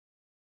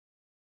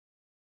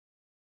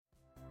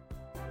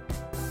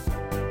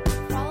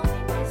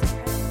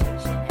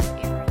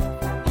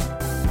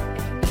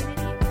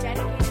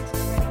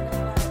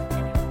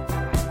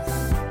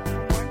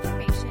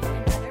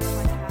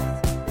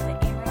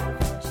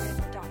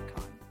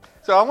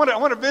So I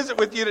want to visit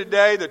with you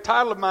today. The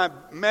title of my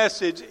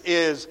message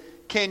is,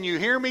 Can You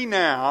Hear Me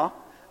Now?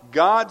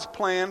 God's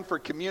Plan for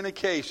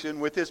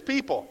Communication with His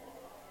People.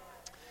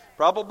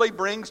 Probably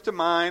brings to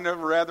mind a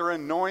rather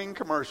annoying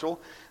commercial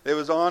that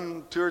was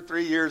on 2 or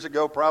 3 years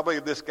ago, probably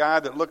of this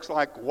guy that looks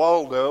like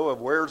Waldo of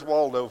Where's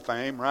Waldo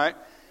fame, right?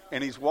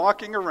 And he's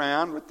walking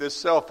around with this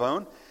cell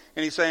phone,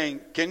 and he's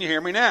saying, "Can you hear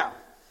me now?"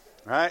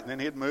 Right? And then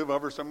he'd move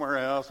over somewhere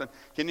else, and,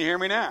 "Can you hear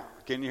me now?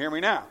 Can you hear me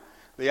now?"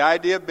 The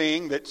idea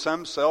being that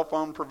some cell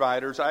phone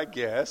providers, I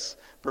guess,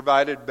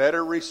 provided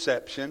better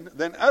reception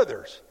than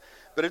others.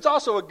 But it's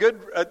also a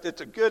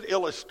good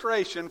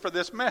illustration for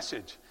this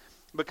message,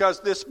 because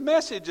this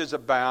message is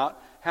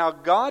about how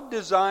God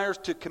desires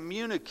to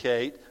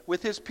communicate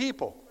with His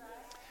people.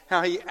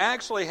 How He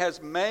actually has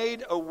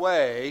made a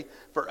way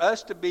for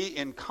us to be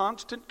in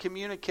constant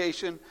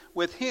communication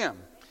with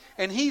Him.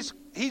 And He's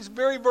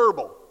very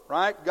verbal.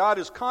 Right? God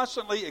is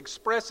constantly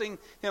expressing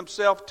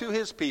Himself to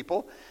His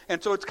people.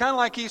 And so it's kind of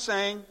like He's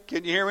saying,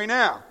 "Can you hear me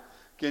now?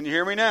 Can you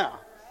hear me now?"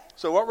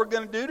 So what we're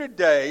going to do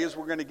today is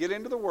we're going to get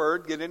into the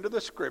Word, get into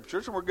the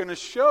Scriptures, and we're going to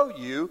show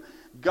you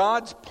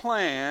God's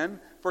plan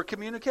for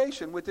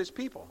communication with His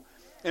people.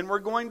 And we're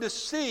going to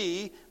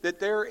see that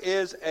there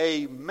is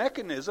a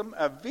mechanism,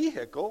 a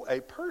vehicle,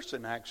 a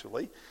person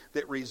actually,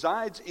 that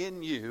resides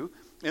in you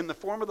in the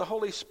form of the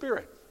Holy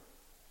Spirit.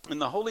 And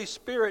the Holy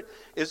Spirit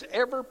is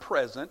ever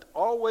present,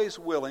 always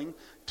willing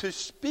to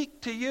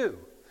speak to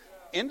you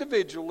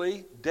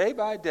individually, day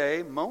by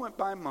day, moment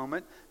by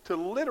moment, to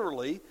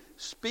literally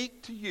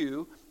speak to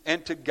you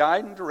and to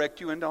guide and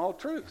direct you into all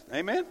truth.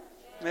 Amen?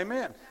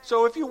 Amen.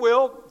 So if you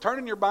will, turn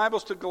in your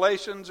Bibles to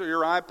Galatians or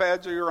your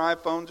iPads or your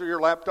iPhones or your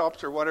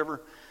laptops or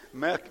whatever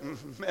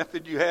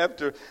method you have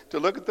to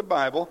look at the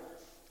Bible.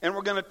 And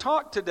we're going to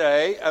talk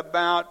today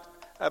about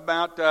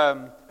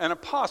an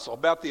apostle,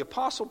 about the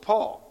Apostle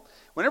Paul.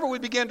 Whenever we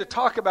begin to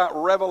talk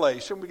about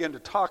revelation, we begin to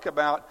talk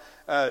about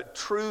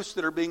truths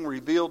that are being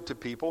revealed to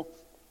people,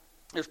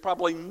 there's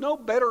probably no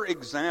better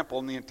example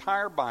in the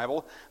entire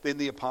Bible than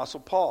the Apostle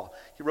Paul.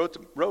 He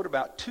wrote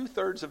about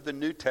 2/3 of the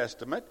New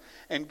Testament,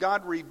 and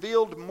God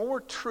revealed more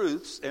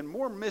truths and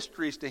more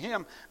mysteries to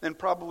him than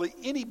probably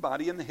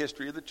anybody in the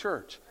history of the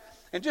church.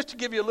 And just to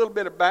give you a little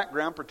bit of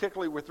background,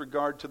 particularly with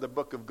regard to the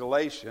book of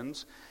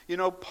Galatians,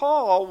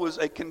 Paul was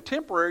a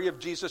contemporary of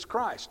Jesus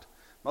Christ.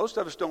 Most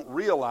of us don't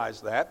realize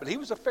that, but he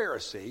was a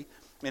Pharisee,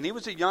 and he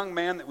was a young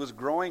man that was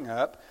growing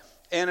up.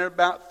 And at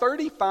about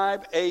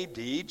 35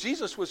 A.D.,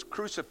 Jesus was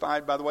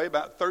crucified, by the way,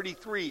 about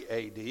 33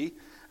 A.D.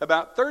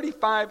 About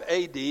 35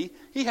 A.D.,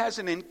 he has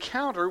an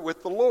encounter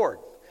with the Lord.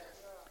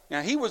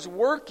 Now, he was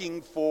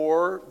working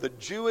for the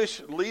Jewish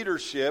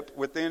leadership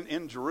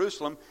in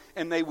Jerusalem,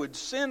 and they would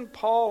send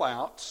Paul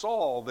out.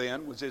 Saul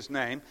then was his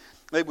name.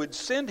 They would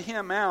send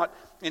him out,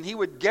 and he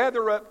would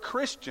gather up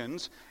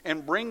Christians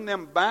and bring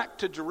them back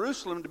to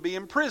Jerusalem to be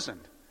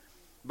imprisoned.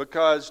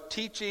 Because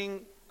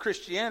teaching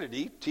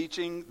Christianity,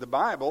 teaching the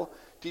Bible,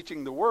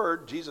 teaching the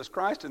Word, Jesus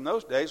Christ in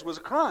those days, was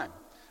a crime,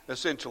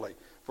 essentially,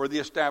 for the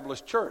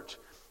established church.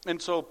 And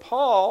so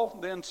Paul,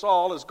 then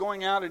Saul, is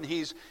going out and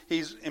he's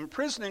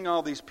imprisoning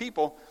all these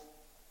people.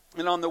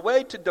 And on the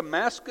way to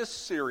Damascus,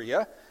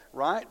 Syria,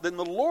 right, then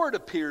the Lord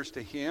appears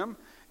to him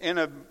in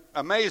an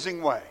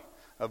amazing way.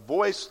 A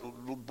voice,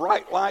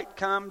 bright light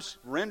comes,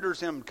 renders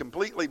him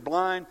completely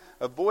blind.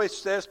 A voice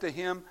says to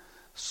him,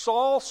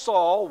 "Saul,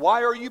 Saul,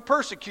 why are you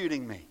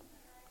persecuting me?"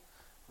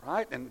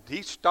 Right? And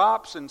he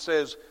stops and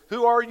says,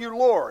 "Who are you,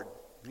 Lord?"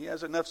 He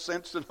has enough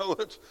sense to know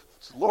it's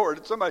Lord.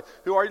 It's somebody.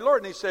 "Who are you, Lord?"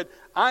 And he said,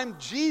 "I'm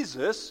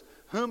Jesus,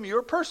 whom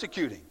you're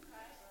persecuting."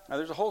 Now,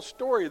 there's a whole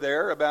story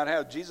there about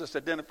how Jesus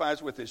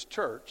identifies with his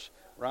church,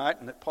 right?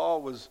 And that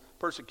Paul was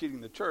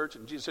persecuting the church,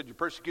 and Jesus said, "You're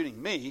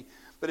persecuting me."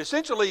 But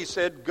essentially he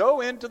said, "Go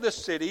into the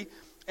city,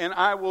 and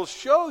I will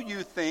show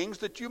you things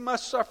that you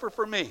must suffer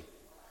for me.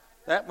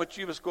 That which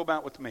you must go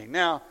about with me."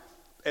 Now,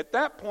 at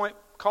that point,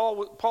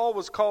 Paul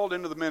was called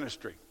into the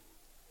ministry.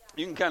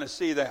 You can kind of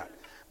see that.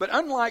 But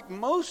unlike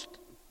most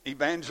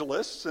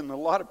evangelists and a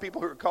lot of people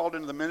who are called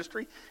into the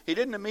ministry, he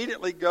didn't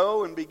immediately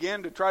go and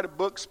begin to try to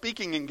book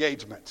speaking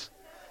engagements.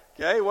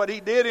 Okay, what he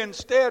did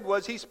instead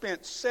was he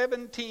spent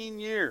 17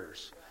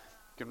 years.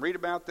 You can read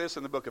about this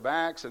in the book of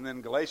Acts and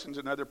then Galatians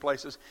and other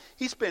places.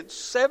 He spent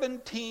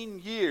 17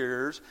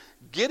 years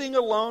getting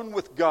alone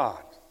with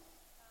God.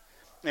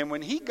 And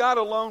when he got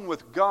alone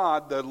with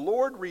God, the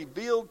Lord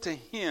revealed to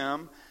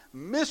him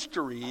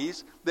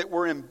mysteries that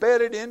were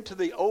embedded into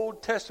the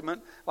Old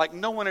Testament like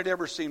no one had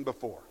ever seen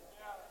before.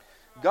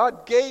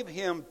 God gave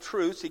him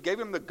truths. He gave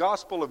him the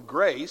gospel of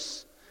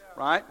grace,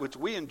 right, which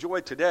we enjoy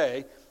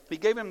today. He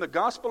gave him the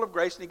gospel of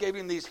grace, and he gave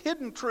him these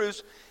hidden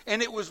truths,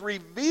 and it was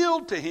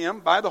revealed to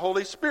him by the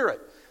Holy Spirit.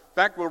 In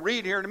fact, we'll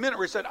read here in a minute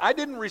where he said, "I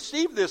didn't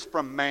receive this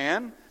from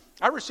man.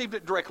 I received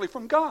it directly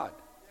from God."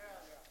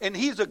 And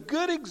he's a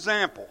good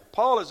example.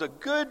 Paul is a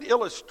good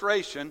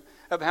illustration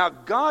of how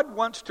God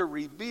wants to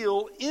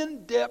reveal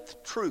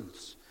in-depth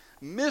truths,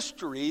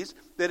 mysteries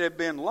that have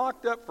been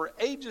locked up for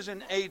ages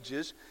and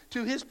ages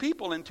to his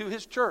people and to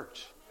his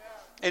church.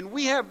 And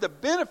we have the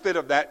benefit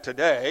of that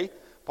today.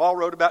 Paul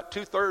wrote about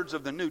 2/3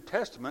 of the New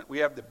Testament. We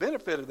have the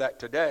benefit of that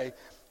today.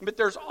 But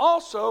there's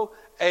also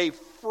a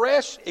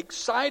fresh,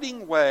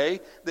 exciting way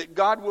that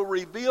God will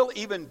reveal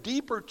even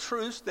deeper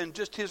truths than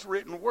just His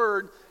written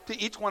word to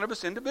each one of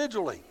us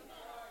individually.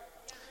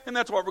 And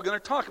that's what we're going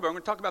to talk about. We're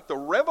going to talk about the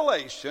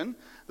revelation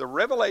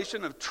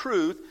of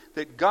truth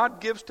that God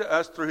gives to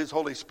us through His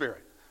Holy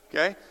Spirit.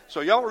 Okay?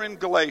 So y'all are in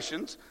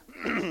Galatians.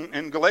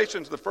 In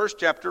Galatians, the first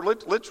chapter,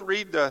 let's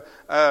read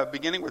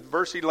beginning with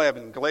verse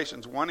 11,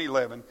 Galatians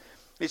 1:11.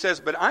 He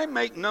says, "But I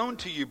make known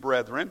to you,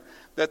 brethren,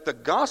 that the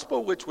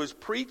gospel which was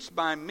preached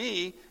by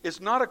me is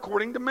not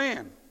according to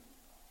man.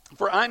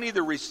 For I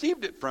neither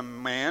received it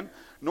from man,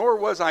 nor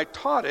was I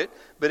taught it,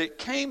 but it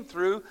came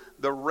through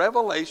the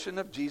revelation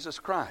of Jesus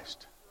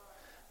Christ."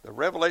 The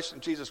revelation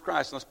of Jesus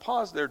Christ. And let's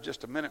pause there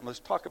just a minute and let's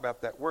talk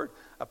about that word.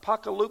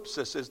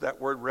 Apocalypsis is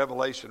that word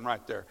revelation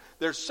right there.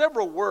 There's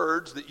several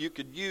words that you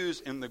could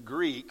use in the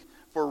Greek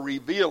for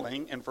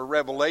revealing and for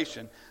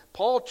revelation.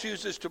 Paul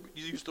chooses to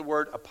use the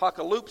word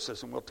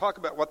apocalypsis, and we'll talk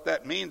about what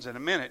that means in a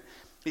minute.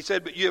 He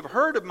said, "But you have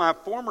heard of my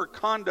former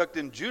conduct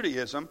in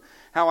Judaism,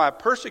 how I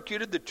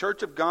persecuted the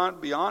church of God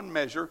beyond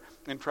measure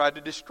and tried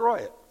to destroy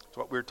it." That's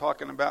what we were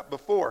talking about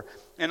before.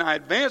 "And I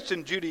advanced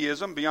in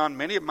Judaism beyond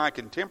many of my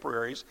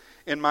contemporaries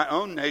in my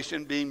own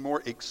nation, being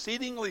more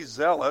exceedingly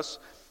zealous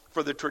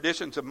for the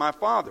traditions of my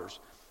fathers.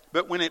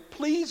 But when it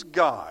pleased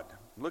God,"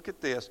 look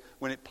at this,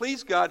 "when it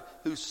pleased God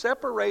who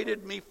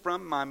separated me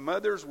from my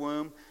mother's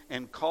womb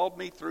and called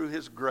me through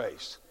His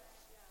grace."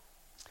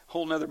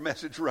 Whole nother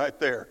message right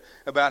there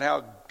about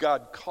how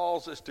God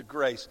calls us to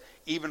grace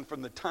even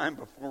from the time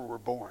before we're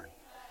born.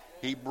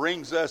 He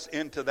brings us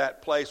into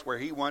that place where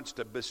He wants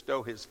to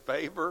bestow His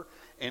favor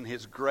and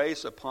His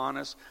grace upon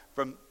us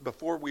from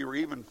before we were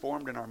even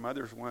formed in our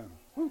mother's womb.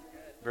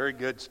 Very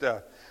good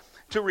stuff.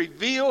 "To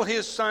reveal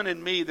His Son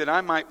in me, that I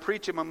might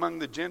preach Him among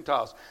the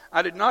Gentiles.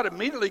 I did not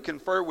immediately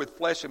confer with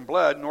flesh and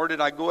blood, nor did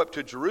I go up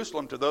to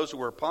Jerusalem to those who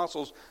were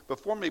apostles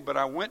before me, but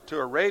I went to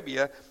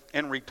Arabia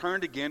and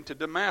returned again to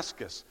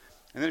Damascus."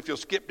 And then if you'll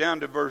skip down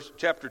to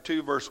chapter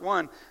 2, verse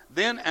 1,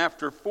 "Then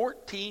after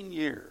 14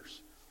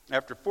 years,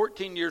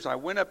 I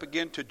went up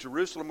again to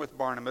Jerusalem with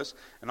Barnabas,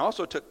 and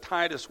also took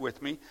Titus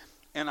with me,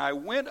 and I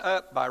went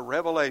up by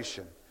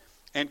revelation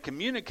and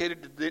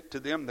communicated to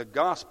them the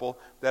gospel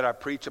that I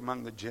preach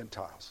among the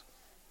Gentiles."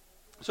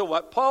 So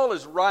what Paul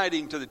is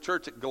writing to the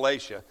church at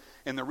Galatia,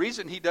 and the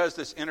reason he does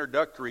this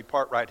introductory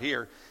part right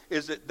here,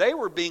 is that they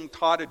were being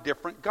taught a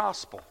different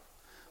gospel.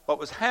 What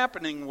was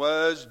happening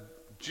was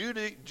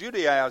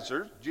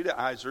Judaizers,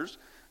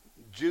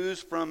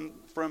 Jews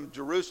from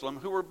Jerusalem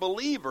who were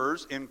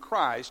believers in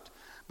Christ,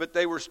 but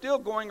they were still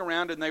going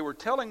around and they were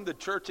telling the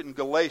church in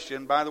Galatia,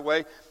 and by the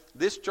way,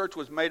 this church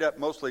was made up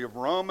mostly of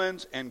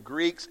Romans and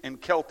Greeks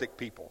and Celtic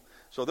people.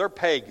 So they're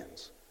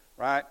pagans,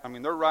 right? I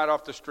mean, they're right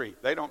off the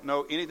street. They don't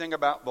know anything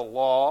about the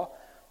law.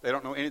 They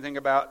don't know anything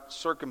about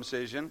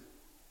circumcision,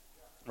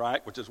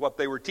 right? Which is what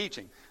they were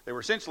teaching. They were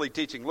essentially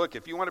teaching, look,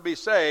 if you want to be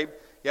saved,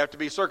 you have to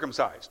be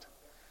circumcised.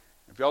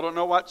 If y'all don't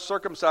know what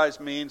circumcised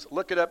means,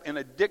 look it up in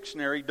a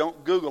dictionary.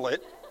 Don't Google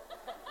it.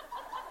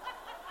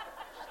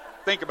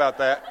 Think about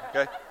that,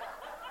 okay?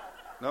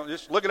 No,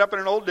 just look it up in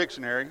an old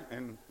dictionary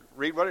and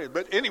read what it is.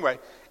 But anyway,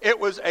 it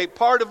was a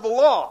part of the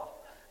law.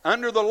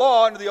 Under the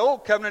law, under the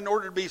old covenant, in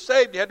order to be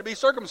saved, you had to be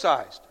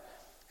circumcised.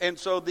 And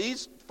so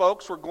these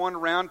folks were going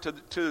around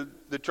to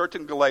the church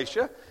in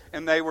Galatia,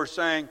 and they were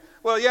saying,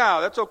 well,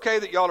 yeah, that's okay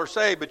that y'all are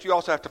saved, but you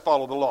also have to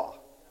follow the law.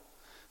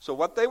 So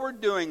what they were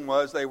doing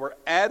was they were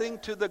adding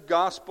to the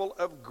gospel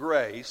of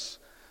grace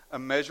a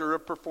measure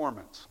of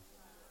performance.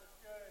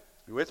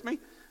 You with me?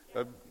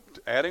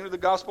 Adding to the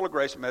gospel of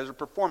grace a measure of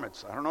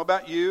performance. I don't know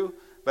about you,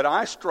 but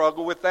I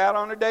struggle with that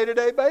on a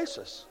day-to-day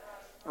basis.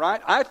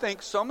 Right? I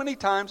think so many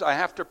times I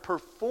have to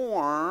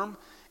perform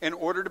in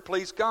order to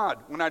please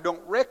God, when I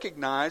don't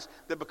recognize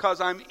that because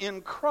I'm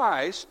in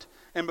Christ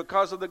and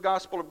because of the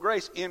gospel of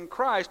grace in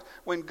Christ,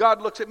 when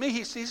God looks at me,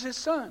 He sees His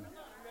Son.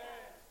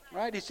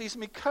 Right? He sees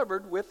me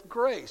covered with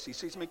grace. He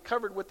sees me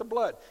covered with the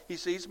blood. He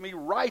sees me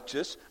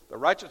righteous, the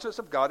righteousness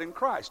of God in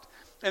Christ.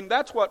 And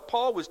that's what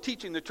Paul was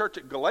teaching the church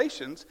at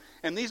Galatians.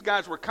 And these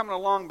guys were coming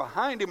along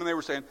behind him and they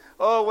were saying,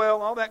 oh,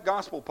 well, all that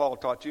gospel Paul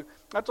taught you,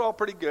 that's all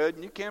pretty good.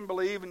 And you can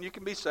believe and you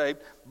can be saved.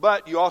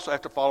 But you also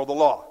have to follow the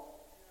law.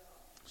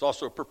 There's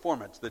also a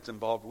performance that's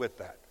involved with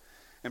that.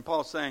 And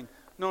Paul's saying,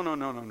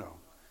 no.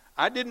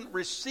 I didn't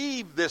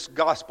receive this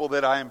gospel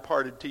that I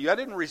imparted to you. I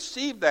didn't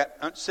receive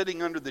that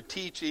sitting under the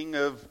teaching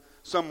of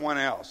someone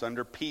else,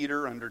 under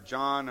Peter, under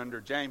John, under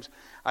James.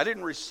 I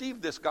didn't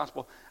receive this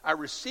gospel. I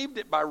received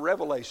it by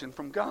revelation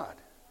from God.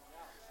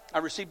 I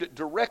received it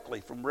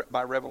directly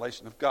by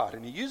revelation of God.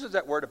 And he uses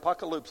that word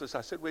apocalypsis.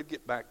 I said we'd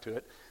get back to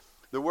it.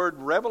 The word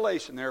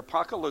revelation there,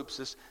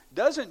 apocalypsis,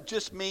 doesn't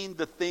just mean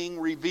the thing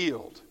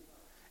revealed.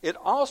 It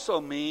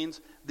also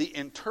means the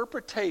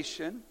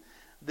interpretation,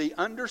 the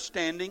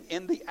understanding,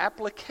 and the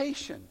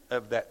application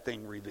of that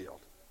thing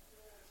revealed.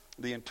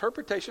 The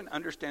interpretation,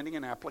 understanding,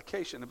 and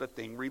application of a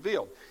thing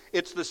revealed.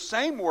 It's the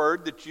same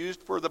word that's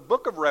used for the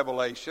book of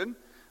Revelation,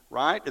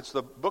 right? It's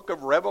the book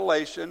of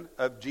Revelation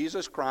of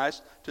Jesus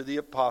Christ to the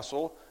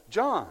Apostle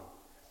John.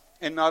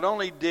 And not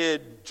only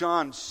did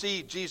John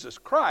see Jesus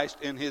Christ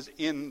in his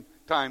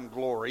end-time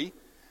glory,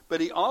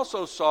 but he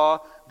also saw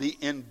the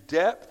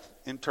in-depth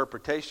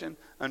interpretation,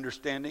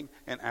 understanding,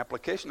 and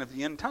application of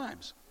the end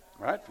times,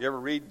 right? If you ever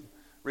read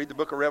the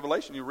book of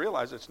Revelation, you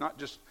realize it's not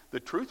just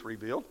the truth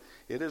revealed.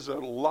 It is a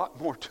lot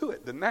more to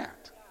it than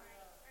that.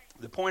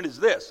 The point is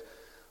this.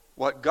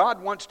 What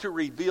God wants to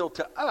reveal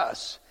to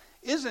us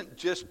isn't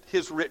just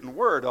his written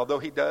word, although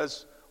he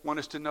does want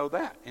us to know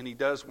that, and he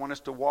does want us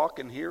to walk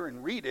and hear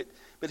and read it,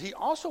 but he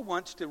also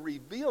wants to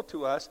reveal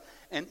to us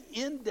an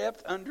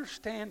in-depth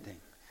understanding,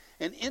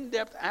 an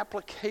in-depth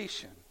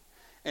application,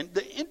 and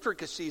the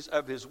intricacies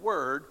of his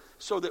word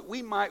so that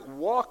we might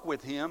walk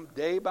with him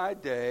day by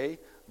day,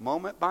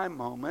 moment by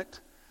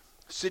moment,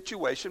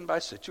 situation by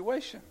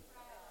situation.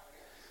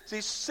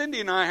 See,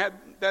 Cindy and I had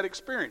that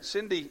experience.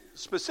 Cindy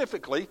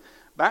specifically,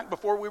 back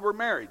before we were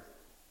married.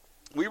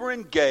 We were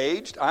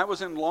engaged. I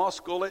was in law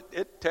school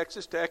at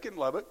Texas Tech in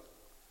Lubbock.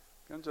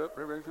 Guns up.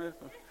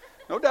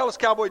 No Dallas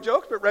Cowboy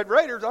jokes, but Red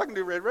Raiders. I can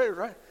do Red Raiders,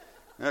 right?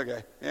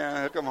 Okay.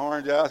 Yeah, come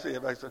Orange. I'll see you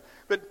back.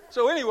 But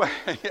so anyway,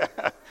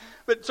 yeah.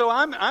 But so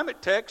I'm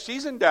at Tech.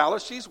 She's in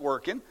Dallas. She's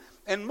working.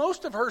 And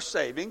most of her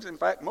savings, in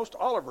fact, most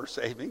all of her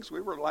savings,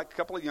 we were like a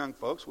couple of young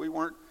folks. We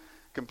weren't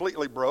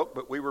completely broke,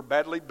 but we were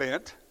badly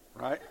bent,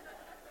 right?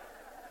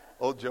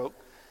 Old joke.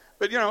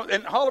 But,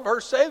 and all of her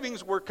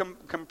savings were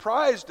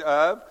comprised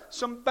of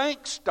some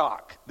bank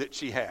stock that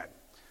she had,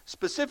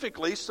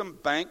 specifically some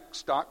bank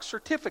stock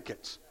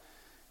certificates.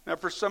 Now,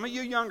 for some of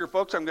you younger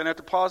folks, I'm going to have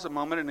to pause a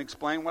moment and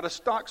explain what a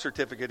stock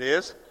certificate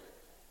is.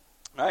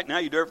 Right now,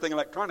 you do everything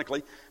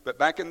electronically, but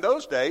back in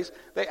those days,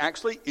 they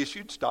actually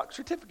issued stock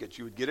certificates.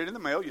 You would get it in the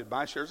mail. You'd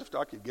buy shares of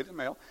stock. You'd get it in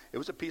the mail. It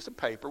was a piece of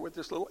paper with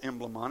this little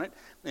emblem on it,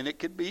 and it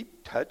could be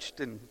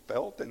touched and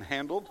felt and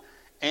handled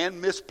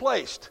and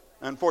misplaced,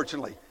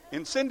 unfortunately,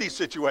 in Cindy's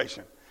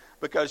situation.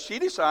 Because we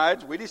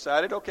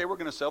decided, okay, we're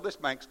going to sell this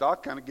bank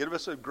stock, kind of give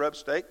us a grub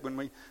stake when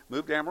we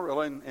move to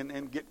Amarillo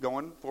and get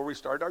going before we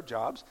start our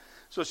jobs.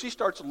 So she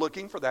starts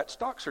looking for that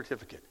stock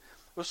certificate.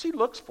 Well, she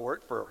looks for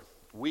it for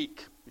a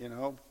week,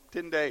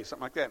 10 days,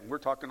 something like that. And we're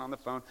talking on the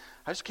phone.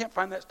 I just can't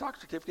find that stock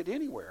certificate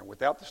anywhere.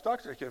 Without the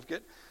stock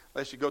certificate,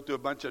 unless you go through a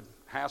bunch of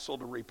hassle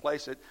to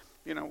replace it,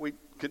 we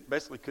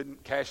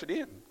couldn't cash it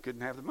in,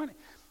 couldn't have the money.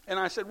 And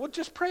I said, well,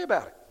 just pray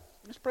about it.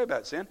 Just pray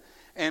about it, Sin.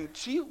 And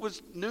she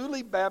was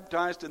newly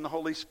baptized in the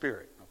Holy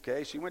Spirit.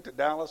 Okay, she went to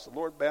Dallas. The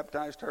Lord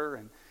baptized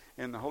her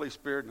in the Holy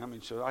Spirit.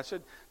 And so I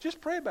said, just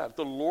pray about it.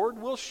 The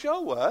Lord will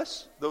show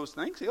us those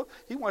things.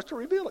 He wants to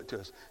reveal it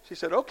to us. She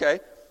said, okay.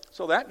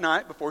 So that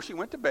night before she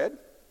went to bed,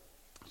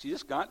 she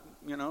just got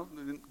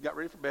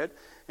ready for bed,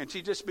 and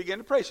she just began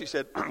to pray. She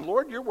said,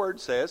 Lord, your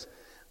word says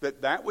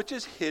that which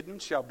is hidden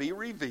shall be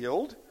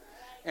revealed,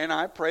 and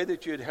I pray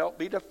that you'd help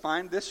me to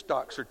find this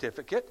stock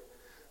certificate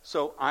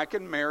so I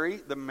can marry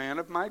the man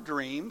of my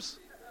dreams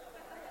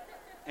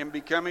and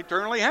become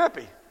eternally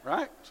happy,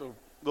 right? So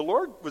the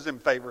Lord was in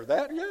favor of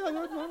that. Yeah,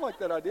 I like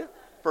that idea.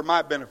 For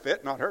my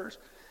benefit, not hers.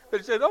 But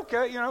he said,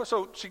 okay,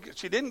 so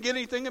she didn't get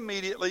anything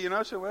immediately,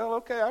 so, well,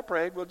 okay, I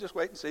prayed. We'll just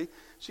wait and see.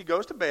 She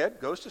goes to bed,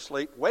 goes to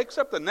sleep, wakes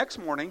up the next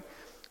morning.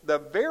 The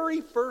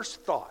very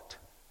first thought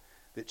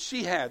that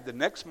she had the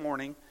next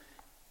morning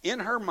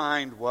in her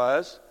mind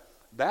was,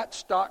 that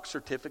stock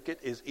certificate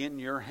is in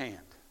your hand.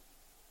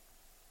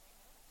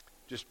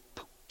 Just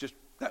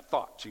that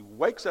thought. She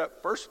wakes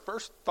up, first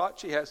thought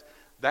she has,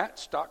 that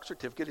stock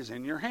certificate is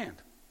in your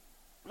hand.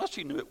 Well,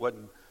 she knew it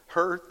wasn't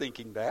her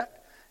thinking that.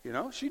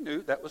 She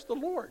knew that was the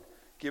Lord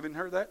giving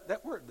her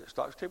that word, the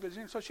stock certificate is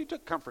in. So she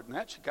took comfort in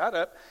that. She got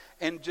up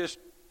and just,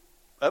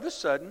 of a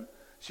sudden,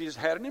 she just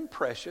had an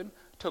impression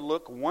to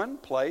look one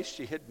place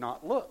she had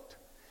not looked.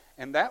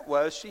 And that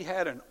was, she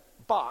had a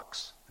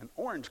box, an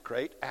orange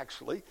crate,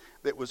 actually,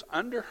 that was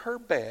under her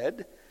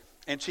bed.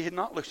 And she had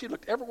not looked. She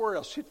looked everywhere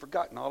else. She'd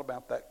forgotten all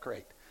about that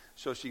crate.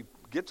 So she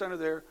gets under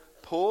there,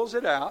 pulls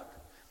it out.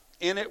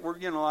 In it were,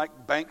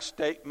 like bank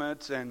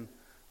statements and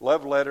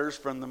love letters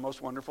from the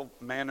most wonderful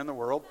man in the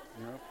world,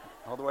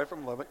 all the way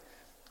from Lubbock.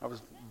 I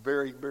was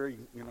very, very,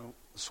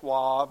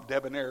 suave,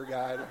 debonair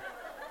guy that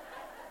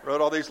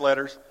wrote all these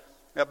letters.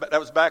 Yeah, but that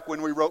was back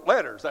when we wrote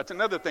letters. That's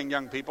another thing,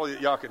 young people,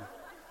 that y'all can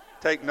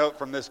take note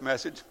from this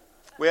message.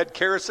 We had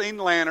kerosene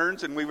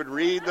lanterns, and we would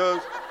read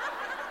those.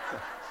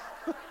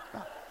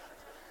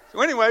 So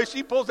anyway,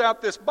 she pulls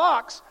out this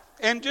box,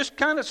 and just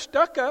kind of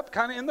stuck up,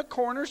 kind of in the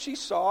corner, she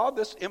saw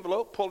this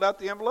envelope, pulled out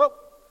the envelope,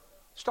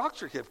 stock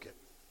certificate.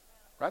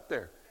 Right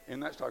there in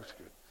that stock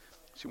certificate.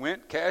 She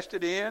went, cashed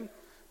it in,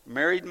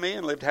 married me,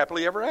 and lived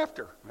happily ever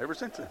after, ever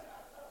since then.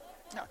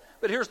 Now,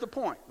 but here's the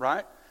point,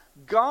 right?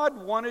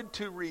 God wanted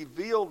to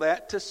reveal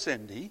that to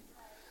Cindy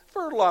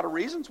for a lot of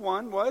reasons.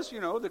 One was,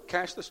 to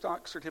cash the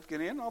stock certificate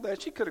in, all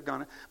that. She could have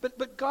gone.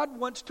 But God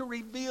wants to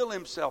reveal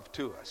himself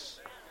to us,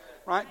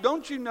 right?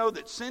 Don't you know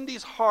that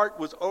Cindy's heart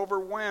was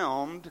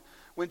overwhelmed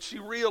when she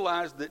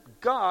realized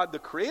that God, the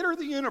creator of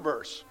the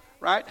universe,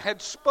 right,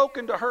 had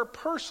spoken to her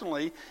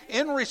personally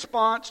in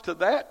response to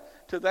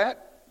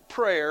that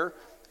prayer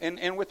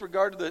and with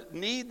regard to the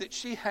need that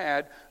she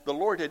had, the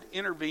Lord had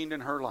intervened in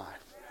her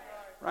life.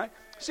 Right?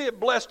 See, it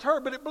blessed her,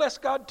 but it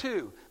blessed God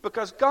too,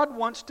 because God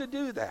wants to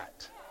do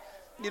that.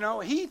 You know,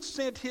 He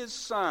sent His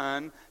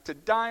Son to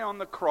die on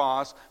the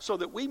cross so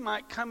that we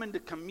might come into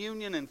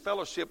communion and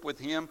fellowship with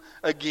Him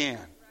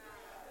again.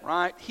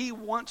 Right? He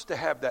wants to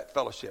have that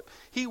fellowship.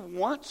 He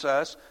wants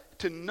us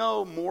to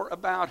know more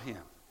about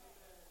Him.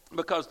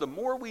 Because the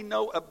more we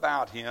know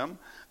about Him,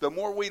 the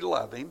more we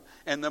love Him.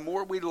 And the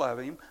more we love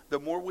Him, the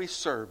more we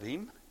serve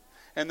Him.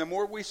 And the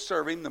more we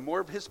serve Him, the more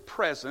of His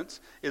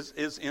presence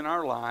is in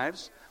our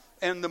lives.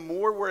 And the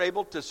more we're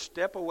able to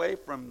step away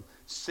from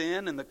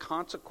sin and the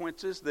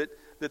consequences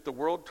that the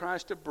world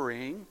tries to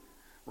bring.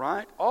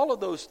 Right? All of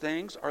those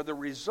things are the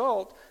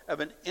result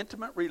of an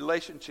intimate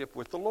relationship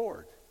with the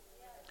Lord.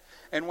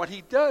 And what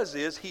He does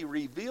is He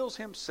reveals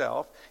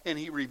Himself and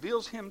He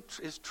reveals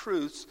His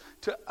truths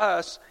to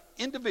us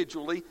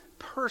individually,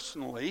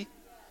 personally,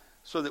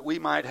 so that we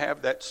might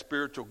have that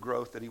spiritual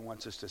growth that He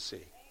wants us to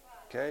see.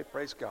 Okay,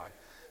 praise God.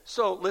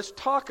 So let's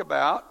talk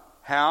about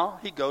how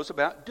He goes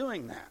about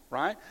doing that,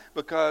 right?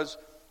 Because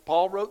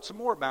Paul wrote some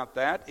more about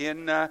that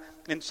in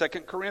 2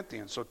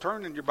 Corinthians. So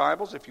turn in your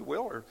Bibles, if you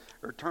will,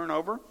 or turn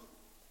over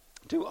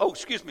to,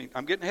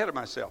 I'm getting ahead of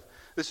myself.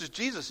 This is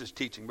Jesus'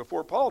 teaching.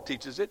 Before Paul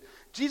teaches it,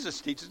 Jesus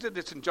teaches it.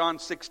 It's in John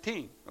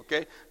 16,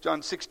 okay?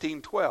 John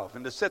 16:12.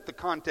 And to set the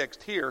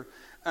context here,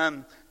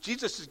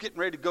 Jesus is getting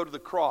ready to go to the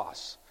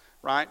cross,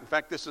 right? In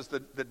fact, this is the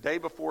day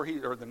before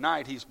the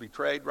night He's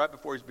betrayed, right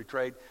before He's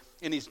betrayed.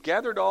 And He's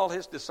gathered all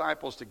His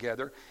disciples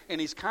together,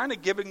 and He's kind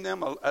of giving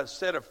them a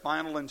set of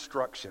final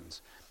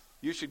instructions.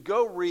 You should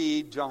go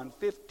read John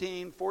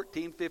 15,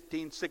 14,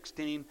 15,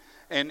 16,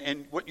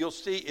 and what you'll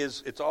see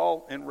is it's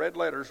all in red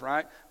letters,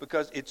 right?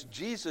 Because it's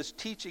Jesus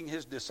teaching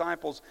His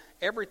disciples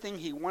everything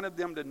He wanted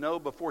them to know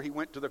before He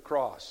went to the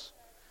cross.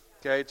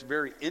 Okay, it's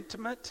very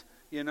intimate,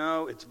 you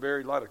know, it's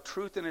a lot of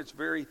truth in it, it's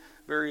very,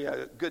 very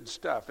good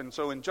stuff. And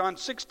so in John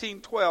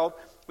 16:12,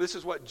 this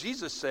is what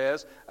Jesus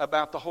says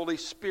about the Holy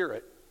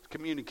Spirit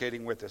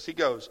communicating with us. He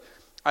goes,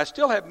 I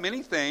still have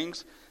many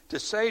things to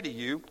say to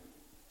you,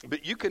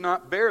 but you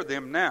cannot bear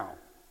them now.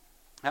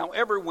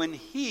 However, when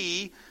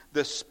He,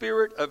 the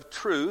Spirit of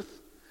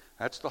truth,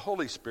 that's the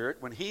Holy Spirit,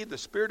 when He, the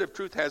Spirit of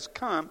truth, has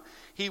come,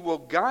 He will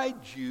guide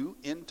you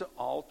into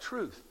all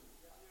truth.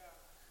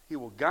 He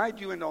will guide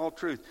you into all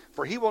truth.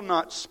 For He will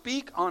not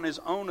speak on His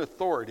own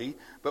authority,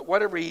 but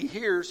whatever He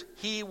hears,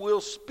 He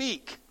will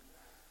speak.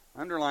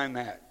 Underline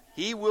that.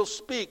 He will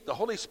speak. The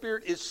Holy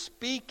Spirit is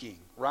speaking,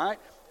 right?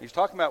 He's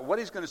talking about what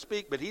He's going to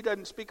speak, but He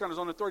doesn't speak on His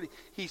own authority.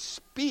 He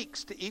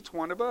speaks to each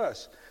one of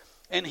us.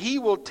 And He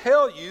will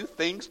tell you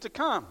things to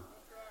come.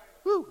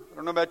 Whew, I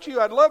don't know about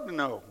you. I'd love to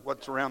know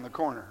what's around the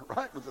corner,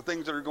 right? With the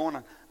things that are going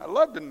on. I'd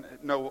love to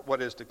know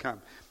what is to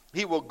come.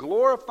 He will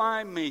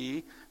glorify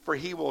me, for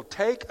He will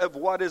take of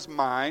what is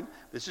mine.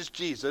 This is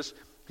Jesus.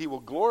 He will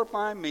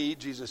glorify me,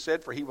 Jesus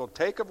said, for He will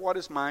take of what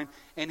is mine,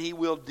 and He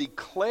will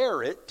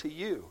declare it to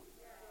you.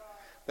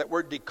 That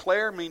word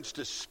declare means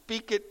to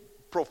speak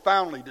it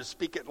profoundly, to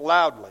speak it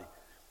loudly.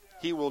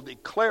 He will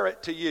declare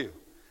it to you.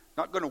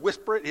 Not going to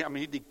whisper it. I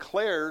mean, He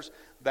declares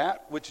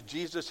that which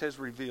Jesus has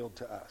revealed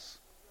to us.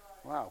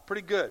 Wow,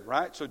 pretty good,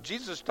 right? So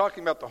Jesus is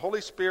talking about the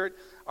Holy Spirit,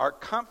 our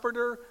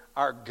comforter,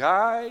 our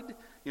guide,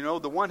 you know,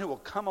 the one who will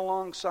come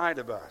alongside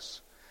of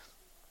us.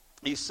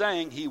 He's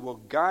saying He will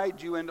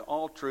guide you into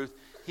all truth.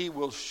 He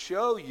will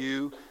show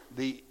you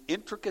the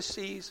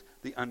intricacies,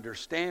 the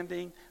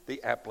understanding,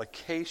 the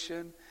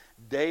application,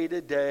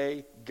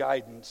 day-to-day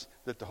guidance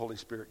that the Holy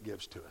Spirit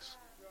gives to us.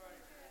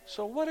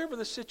 So whatever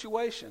the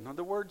situation,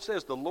 the Word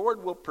says, the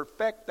Lord will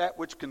perfect that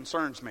which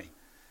concerns me.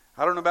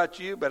 I don't know about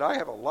you, but I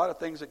have a lot of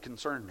things that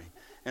concern me.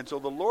 And so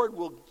the Lord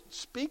will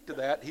speak to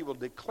that. He will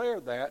declare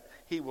that.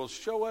 He will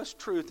show us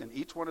truth in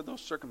each one of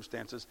those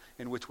circumstances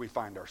in which we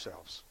find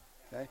ourselves.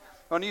 Okay?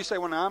 When you say,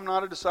 well, I'm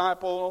not a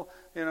disciple,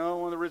 you know,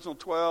 one of the original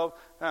 12,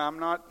 I'm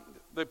not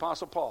the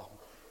Apostle Paul.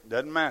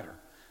 Doesn't matter.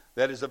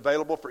 That is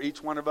available for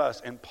each one of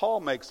us. And Paul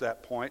makes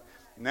that point.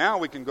 Now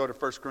we can go to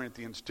 1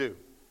 Corinthians 2.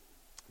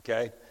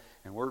 Okay?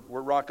 And we're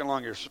rocking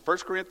along here. 1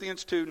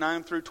 Corinthians 2,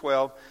 9 through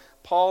 12.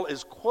 Paul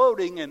is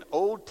quoting an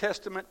Old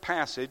Testament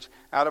passage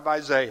out of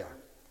Isaiah.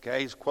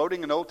 Okay? He's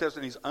quoting an Old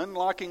Testament. He's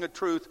unlocking a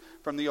truth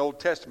from the Old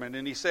Testament.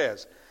 And he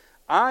says,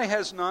 Eye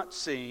has not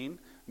seen,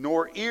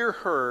 nor ear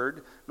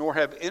heard, nor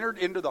have entered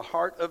into the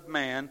heart of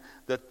man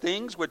the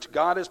things which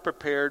God has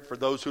prepared for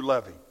those who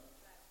love Him.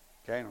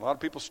 Okay, and a lot of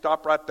people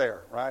stop right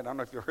there, right? I don't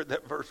know if you heard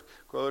that verse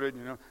quoted,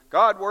 you know,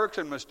 God works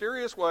in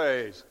mysterious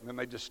ways. And then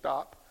they just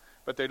stop,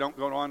 but they don't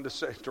go on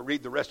to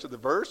read the rest of the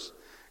verse.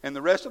 And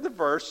the rest of the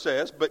verse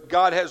says, but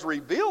God has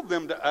revealed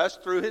them to us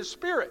through His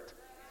Spirit.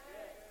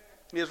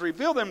 He has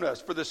revealed them to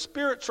us. For the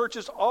Spirit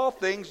searches all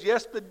things,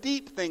 yes, the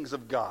deep things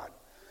of God.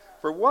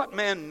 For what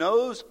man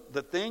knows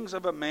the things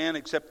of a man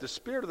except the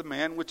spirit of the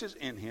man which is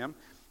in him?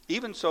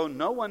 Even so,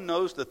 no one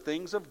knows the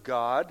things of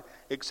God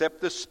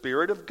except the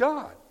Spirit of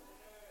God.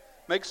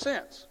 Makes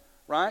sense,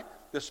 right?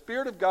 The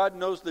Spirit of God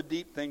knows the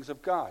deep things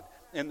of God.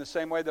 In the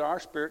same way that our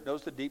spirit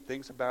knows the deep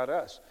things about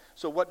us.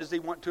 So what does he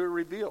want to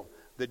reveal?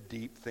 The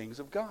deep things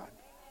of God.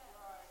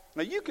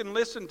 Now you can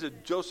listen to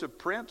Joseph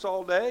Prince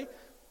all day.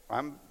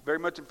 I'm very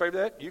much in favor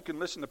of that. You can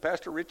listen to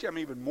Pastor Richie. I'm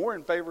even more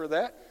in favor of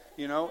that,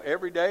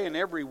 every day and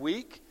every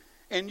week.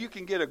 And you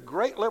can get a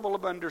great level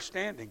of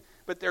understanding.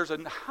 But there's a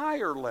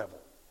higher level,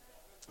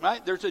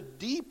 right? There's a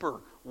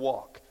deeper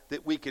walk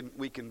that we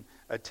can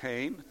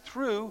attain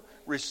through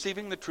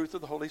receiving the truth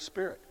of the Holy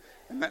Spirit.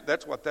 And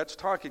that's what that's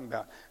talking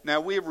about.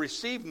 Now we have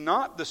received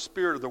not the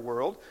spirit of the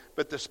world,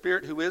 but the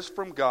Spirit who is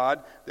from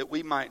God, that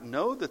we might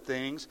know the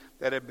things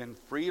that have been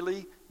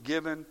freely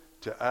given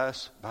to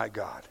us by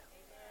God.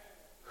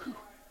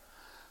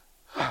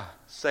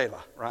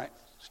 Selah, right?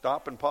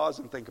 Stop and pause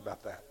and think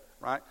about that,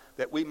 right?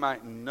 That we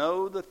might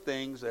know the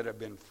things that have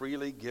been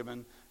freely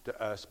given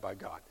to us by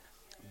God.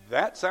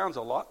 That sounds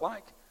a lot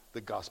like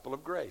the gospel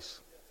of grace,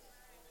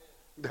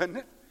 doesn't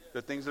it?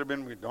 The things that have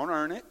been, we don't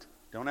earn it,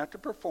 don't have to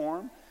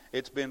perform.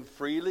 It's been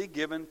freely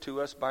given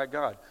to us by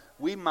God.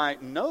 We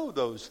might know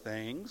those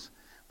things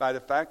by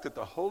the fact that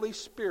the Holy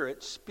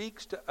Spirit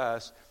speaks to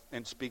us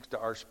and speaks to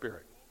our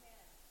spirit.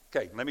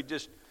 Okay, let me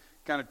just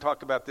kind of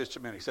talk about this a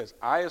minute. He says,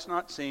 eye has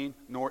not seen,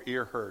 nor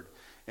ear heard,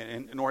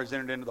 and nor has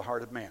entered into the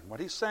heart of man. What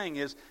he's saying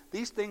is,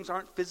 these things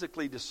aren't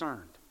physically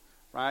discerned,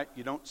 right?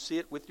 You don't see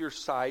it with your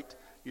sight.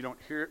 You don't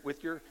hear it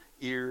with your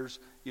ears.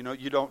 You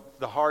don't,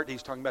 the heart,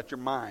 he's talking about your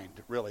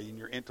mind, really, and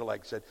your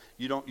intellect. Said,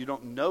 you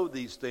don't know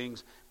these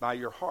things by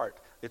your heart.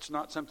 It's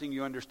not something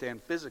you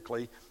understand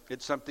physically.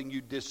 It's something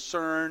you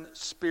discern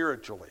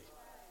spiritually.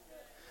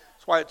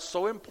 That's why it's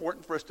so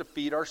important for us to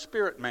feed our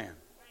spirit man,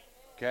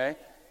 okay?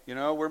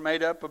 We're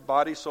made up of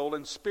body, soul,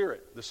 and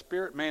spirit. The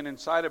spirit man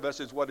inside of us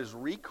is what is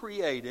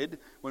recreated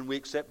when we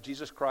accept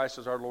Jesus Christ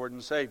as our Lord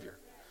and Savior.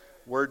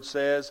 Word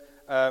says,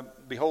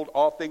 behold,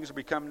 all things have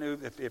become new.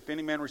 If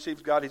any man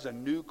receives God, he's a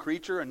new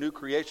creature, a new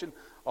creation.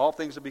 All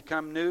things have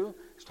become new.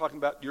 It's talking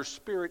about your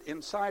spirit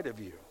inside of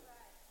you.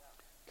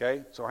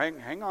 Okay, so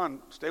hang on,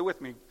 stay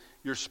with me.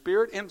 Your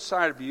spirit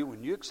inside of you,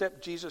 when you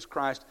accept Jesus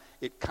Christ,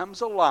 it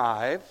comes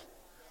alive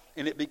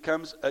and it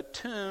becomes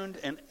attuned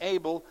and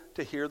able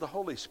to hear the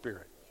Holy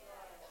Spirit.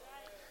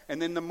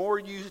 And then the more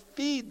you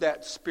feed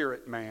that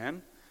spirit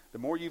man, the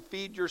more you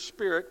feed your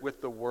spirit with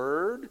the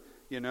Word,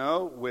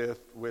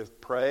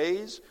 with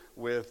praise,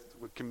 with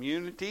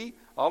community,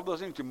 all those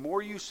things. The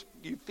more you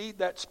feed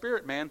that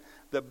spirit man,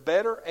 the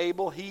better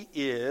able he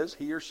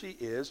or she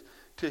is,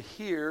 to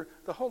hear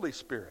the Holy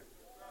Spirit.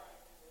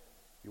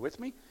 You with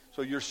me?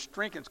 So you're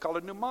strengthened. It's called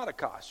a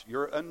pneumatikos.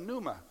 You're a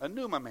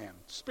pneuma man,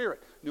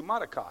 spirit,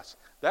 pneumatikos.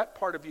 That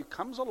part of you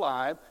comes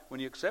alive when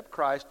you accept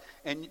Christ,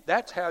 and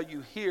that's how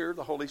you hear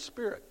the Holy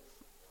Spirit.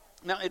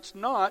 Now,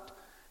 doesn't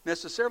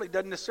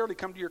necessarily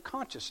come to your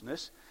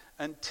consciousness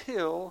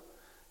until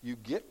you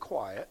get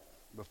quiet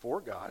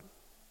before God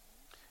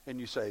and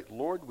you say,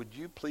 Lord, would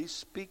you please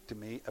speak to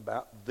me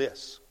about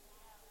this?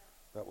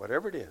 About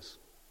whatever it is.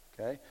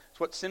 Okay? That's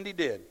what Cindy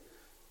did.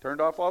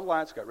 Turned off all the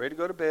lights, got ready to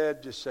go to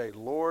bed. Just say,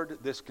 Lord,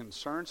 this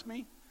concerns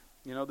me.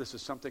 This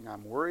is something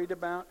I'm worried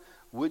about.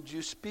 Would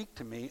you speak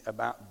to me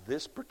about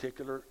this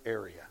particular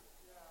area?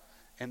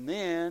 And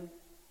then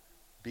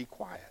be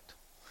quiet.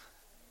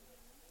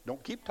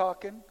 Don't keep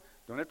talking.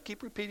 Don't have to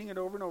keep repeating it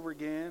over and over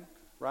again,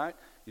 right?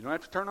 You don't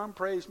have to turn on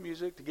praise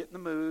music to get in the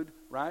mood,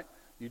 right?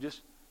 You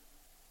just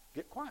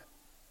get quiet.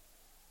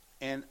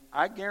 And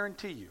I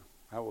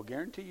will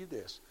guarantee you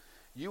this.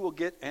 You will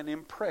get an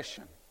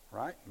impression,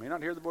 right? You may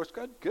not hear the voice of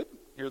God. Good,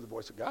 hear the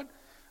voice of God.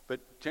 But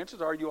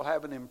chances are you'll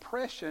have an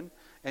impression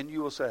and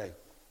you will say,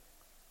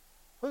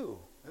 "Who?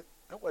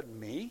 That wasn't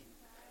me.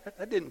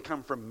 That didn't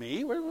come from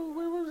me. Where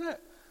was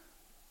that?"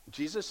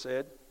 Jesus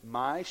said,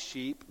 "My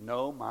sheep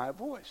know my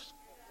voice.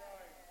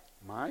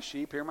 My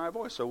sheep hear my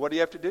voice." So what do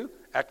you have to do?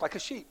 Act like a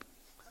sheep.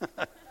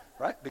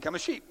 Right? Become a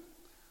sheep.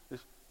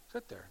 Just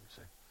sit there and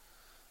say,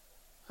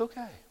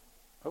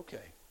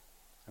 okay.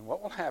 And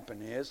what will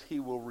happen is he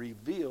will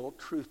reveal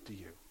truth to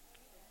you.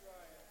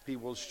 He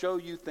will show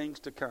you things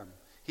to come.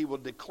 He will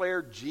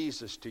declare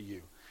Jesus to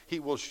you. He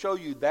will show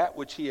you that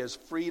which he has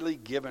freely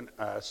given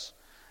us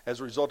as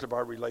a result of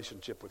our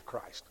relationship with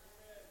Christ.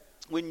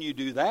 When you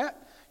do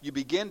that, you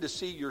begin to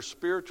see your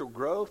spiritual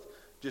growth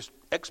just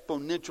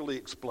exponentially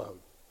explode.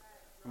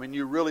 I mean,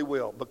 you really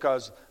will,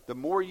 because the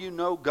more you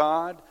know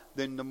God,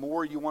 then the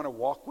more you want to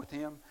walk with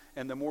him,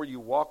 and the more you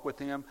walk with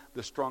him,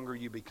 the stronger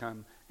you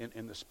become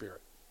in the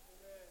Spirit.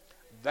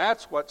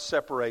 That's what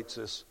separates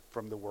us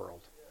from the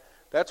world.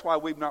 That's why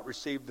we've not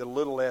received the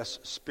little s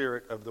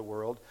spirit of the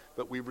world,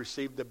 but we've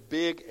received the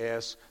big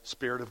S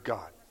Spirit of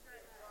God,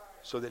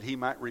 so that he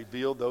might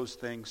reveal those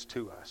things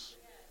to us.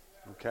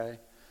 Okay?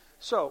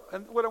 So,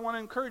 and what I want to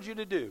encourage you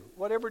to do,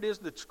 whatever it is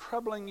that's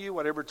troubling you,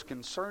 whatever it's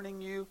concerning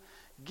you,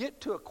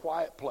 get to a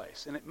quiet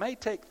place. And it may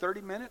take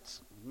 30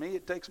 minutes. Me,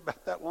 it takes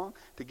about that long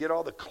to get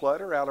all the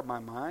clutter out of my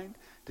mind,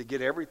 to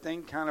get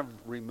everything kind of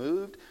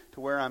removed to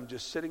where I'm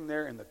just sitting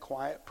there in the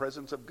quiet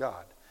presence of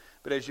God.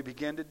 But as you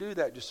begin to do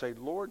that, just say,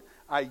 Lord,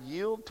 I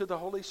yield to the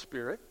Holy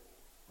Spirit.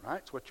 Right?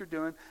 It's what you're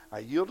doing. I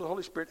yield to the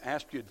Holy Spirit.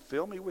 Ask you to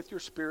fill me with your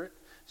Spirit.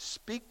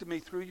 Speak to me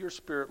through your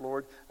Spirit,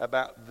 Lord,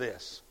 about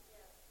this.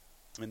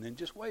 And then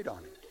just wait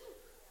on it.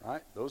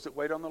 Right? Those that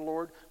wait on the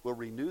Lord will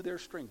renew their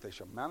strength. They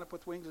shall mount up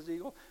with wings as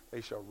eagle. They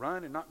shall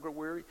run and not grow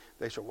weary.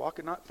 They shall walk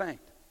and not faint.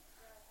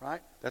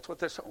 Right? That's what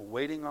they're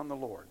waiting on the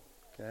Lord.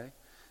 Okay?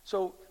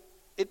 So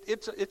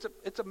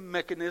it's a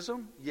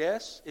mechanism,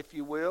 yes, if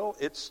you will.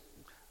 It's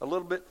a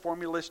little bit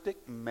formulistic,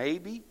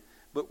 maybe,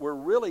 but we're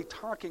really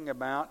talking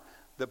about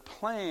the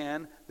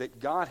plan that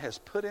God has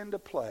put into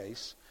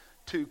place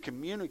to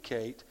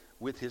communicate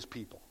with his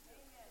people,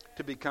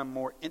 to become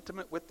more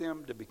intimate with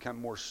them, to become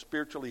more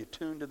spiritually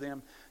attuned to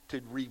them,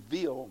 to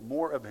reveal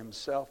more of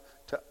himself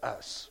to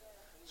us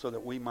so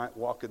that we might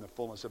walk in the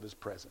fullness of his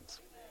presence.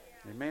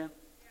 Amen?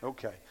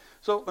 Okay.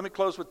 So let me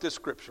close with this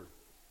scripture.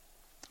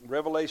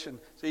 Revelation.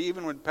 See,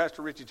 even when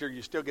Pastor Richie's here,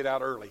 you still get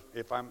out early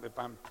if I'm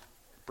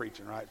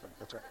preaching, right?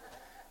 That's right.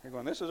 You're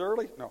going, this is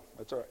early? No,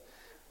 that's all right.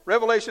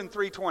 Revelation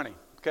 3:20.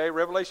 Okay,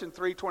 Revelation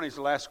 3:20 is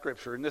the last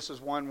scripture, and this is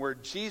one where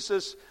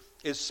Jesus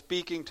is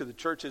speaking to the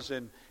churches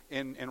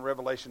in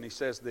Revelation. He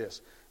says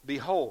this,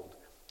 "Behold,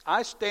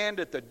 I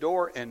stand at the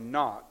door and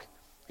knock.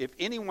 If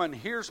anyone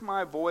hears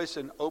my voice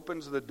and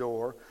opens the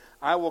door,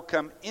 I will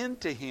come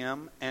into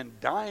him and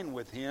dine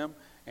with him,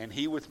 and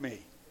he with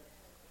me."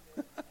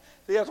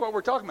 See, that's what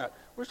we're talking about.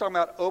 We're talking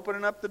about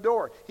opening up the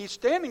door. He's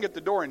standing at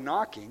the door and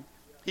knocking.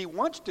 He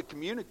wants to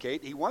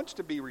communicate. He wants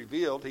to be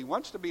revealed. He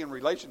wants to be in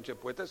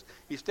relationship with us.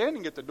 He's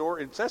standing at the door,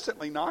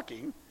 incessantly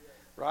knocking,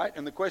 right?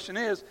 And the question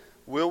is,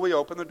 will we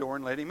open the door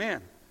and let him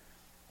in?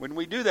 When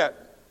we do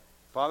that,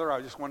 Father,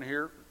 I just want to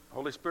hear,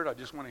 Holy Spirit, I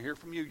just want to hear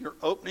from you. You're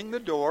opening the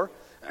door,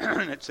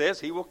 and it says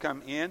he will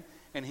come in,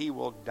 and he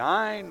will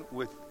dine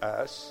with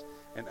us,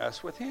 and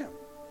us with him.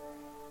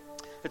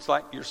 It's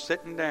like you're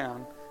sitting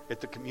down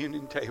at the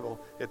communion table,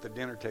 at the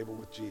dinner table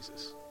with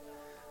Jesus.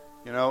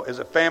 You know, as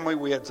a family,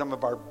 we had some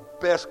of our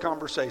best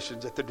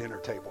conversations at the dinner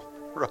table,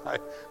 right?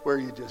 Where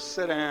you just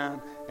sit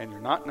down and you're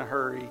not in a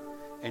hurry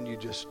and you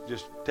just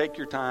take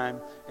your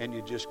time and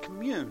you just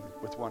commune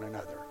with one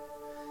another.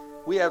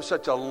 We have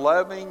such a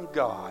loving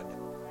God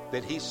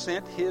that he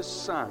sent his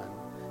son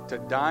to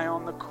die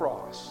on the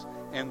cross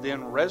and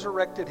then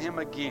resurrected him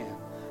again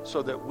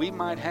so that we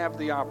might have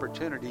the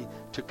opportunity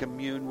to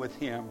commune with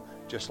him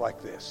just like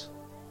this.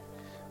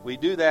 We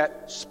do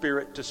that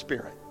spirit to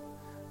spirit.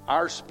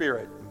 Our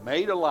spirit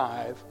made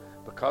alive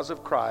because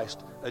of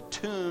Christ,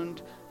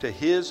 attuned to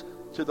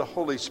the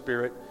Holy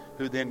Spirit,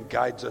 who then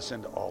guides us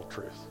into all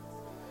truth.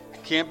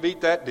 Can't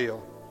beat that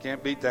deal.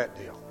 Can't beat that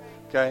deal.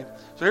 Okay?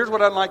 So here's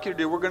what I'd like you to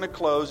do. We're going to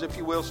close. If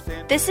you will,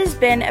 stand. This has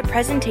been a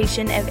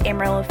presentation of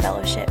Amarillo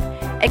Fellowship,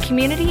 a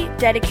community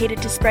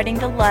dedicated to spreading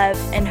the love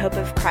and hope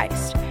of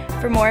Christ.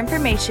 For more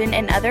information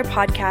and other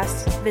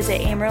podcasts,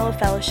 visit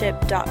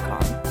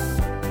amarillofellowship.com.